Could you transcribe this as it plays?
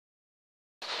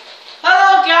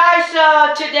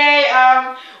So today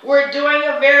we're doing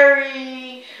a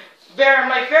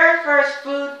my very first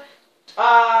food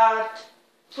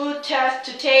test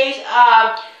to taste.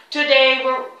 Today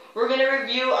we're gonna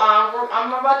review.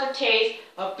 I'm about to taste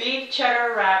a beef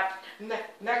cheddar wrap,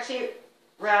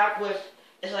 Mexiwrap with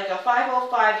it's like a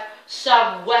 505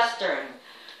 Southwestern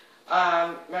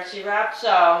Mexiwrap.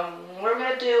 So what we're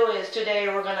gonna do is today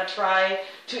we're gonna try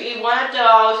to eat one of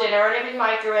those. It already been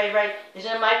microwaved, right? It's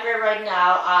in the microwave right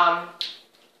now.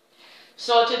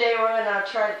 So today we're gonna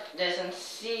try this and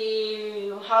see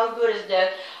how good is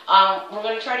this. We're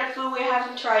gonna try the food we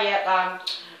haven't tried yet.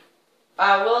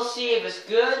 We'll see if it's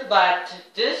good, but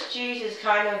this cheese is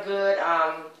kind of good.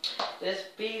 This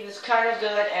beef is kind of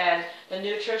good, and the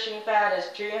nutrition fat is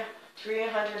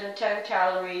 310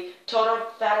 calorie, total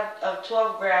fat of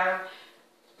 12 gram,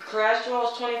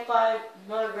 cholesterol is 25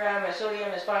 milligram, and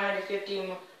sodium is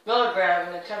 550 milligram,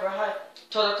 and the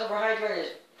total carbohydrate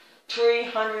is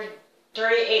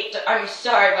 338. I'm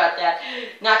sorry about that,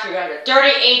 not 300.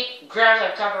 38 grams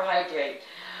of carbohydrate,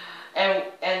 and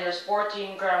there's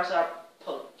 14 grams of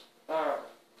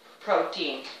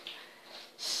protein.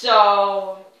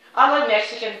 So I like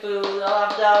Mexican food. I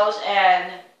love those,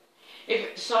 and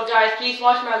so guys, please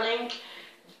watch my link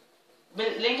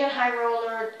in High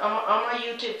Roller on my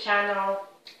YouTube channel.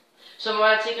 So I'm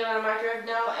gonna take it on the microwave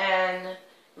now, and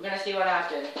we're gonna see what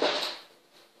happens.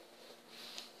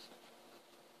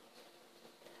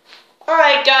 All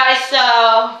right, guys.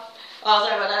 So,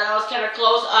 sorry about that. I was kind of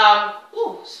close. A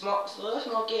little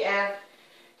smoky, and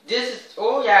this is.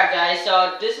 Oh yeah, guys.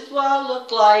 So this is what it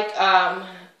looked like. As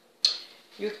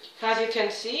you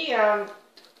can see,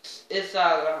 it's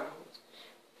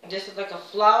this is like a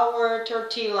flour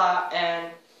tortilla,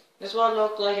 and this is what it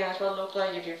looked like, and that's what it looked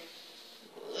like if you.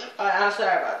 I'm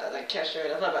sorry about that. I can't show you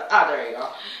that. There you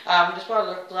go. This is what it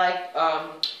looked like.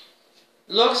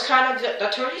 Looks kind of good. The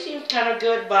turkey seems kind of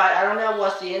good, but I don't know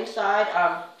what's the inside.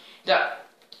 I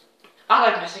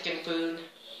like Mexican food.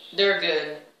 They're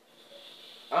good.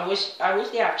 I wish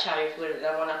they have Chinese food.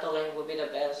 That one at the link would be the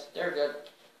best. They're good.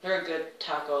 They're good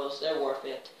tacos. They're worth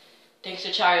it. Thanks to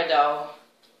Chaya though.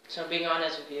 So being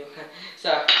honest with you.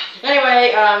 So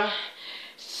anyway,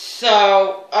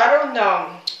 so I don't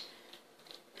know.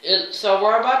 So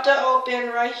we're about to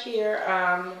open right here.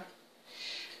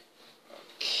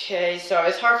 Okay, so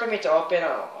it's hard for me to open.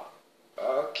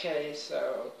 Okay,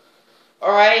 so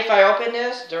alright, if I open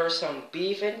this, there's some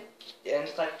beef and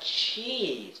it's like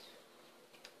cheese.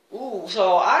 Ooh,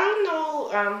 so I don't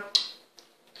know.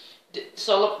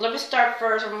 So let me start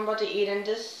first. I'm about to eat in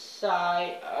this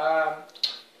side.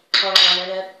 Hold on a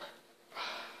minute.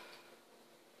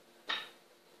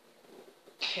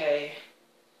 Okay,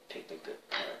 pick the good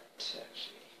part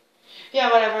actually. Yeah,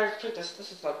 whatever. Pick this.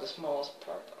 This is like the smallest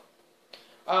part though.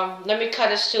 Let me cut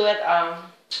this to it.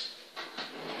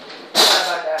 Sorry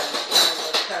about that.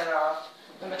 Let's cut it off.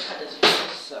 Let me cut this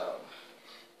first. So,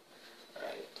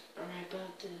 alright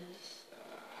about this.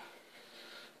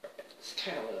 It's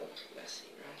kind of a little messy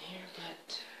around here,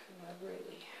 but not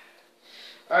really.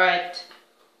 Alright.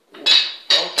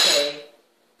 Okay.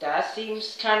 That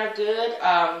seems kind of good.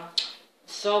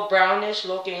 So brownish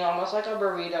looking, almost like a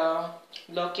burrito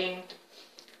looking.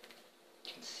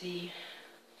 You can see.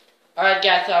 Alright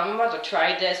guys, so I'm about to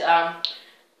try this.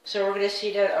 So we're gonna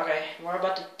see that. Okay, we're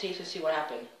about to taste and see what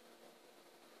happened.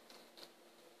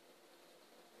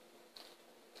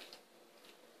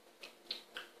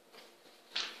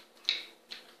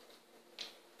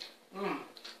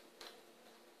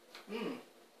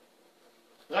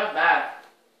 Not bad.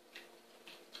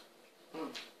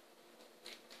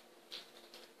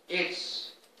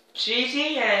 It's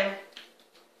cheesy and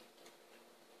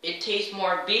it tastes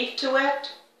more beef to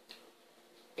it.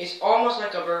 It's almost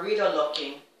like a burrito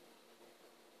looking.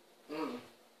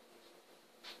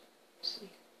 See.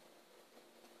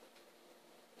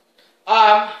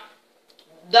 Let's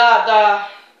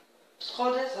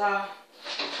call this the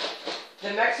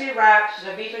Mexiwrap,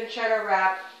 the beef and cheddar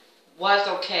wrap was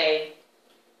okay.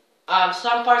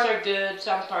 Some parts are good,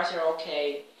 some parts are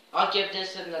okay. I'll give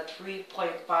this in a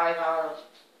 3.5 out of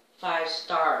 5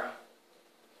 star.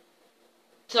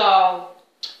 So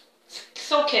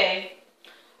it's okay.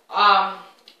 Not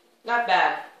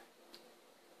bad.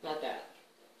 Not bad.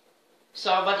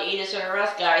 So I'm about to eat this for the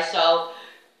rest, guys.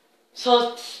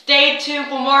 So stay tuned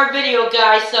for more video,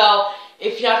 guys. So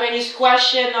if you have any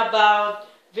question about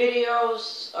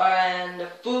videos and the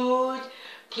food,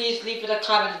 please leave in the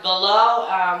comments below.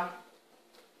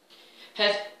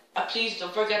 Please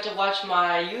don't forget to watch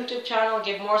my YouTube channel.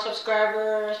 Get more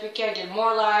subscribers. We can get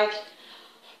more likes.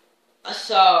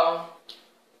 So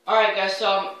Alright guys,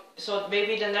 so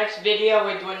maybe the next video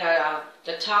we're doing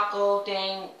the taco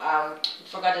thing.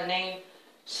 Forgot the name.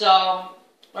 So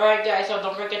alright guys, so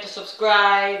don't forget to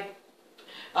subscribe.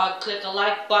 Click the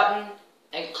like button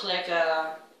and click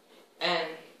and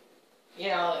you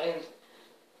know, and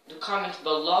the comments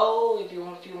below if you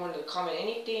want to comment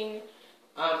anything.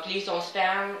 Please don't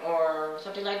spam or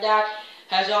something like that.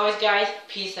 As always guys,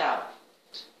 peace out.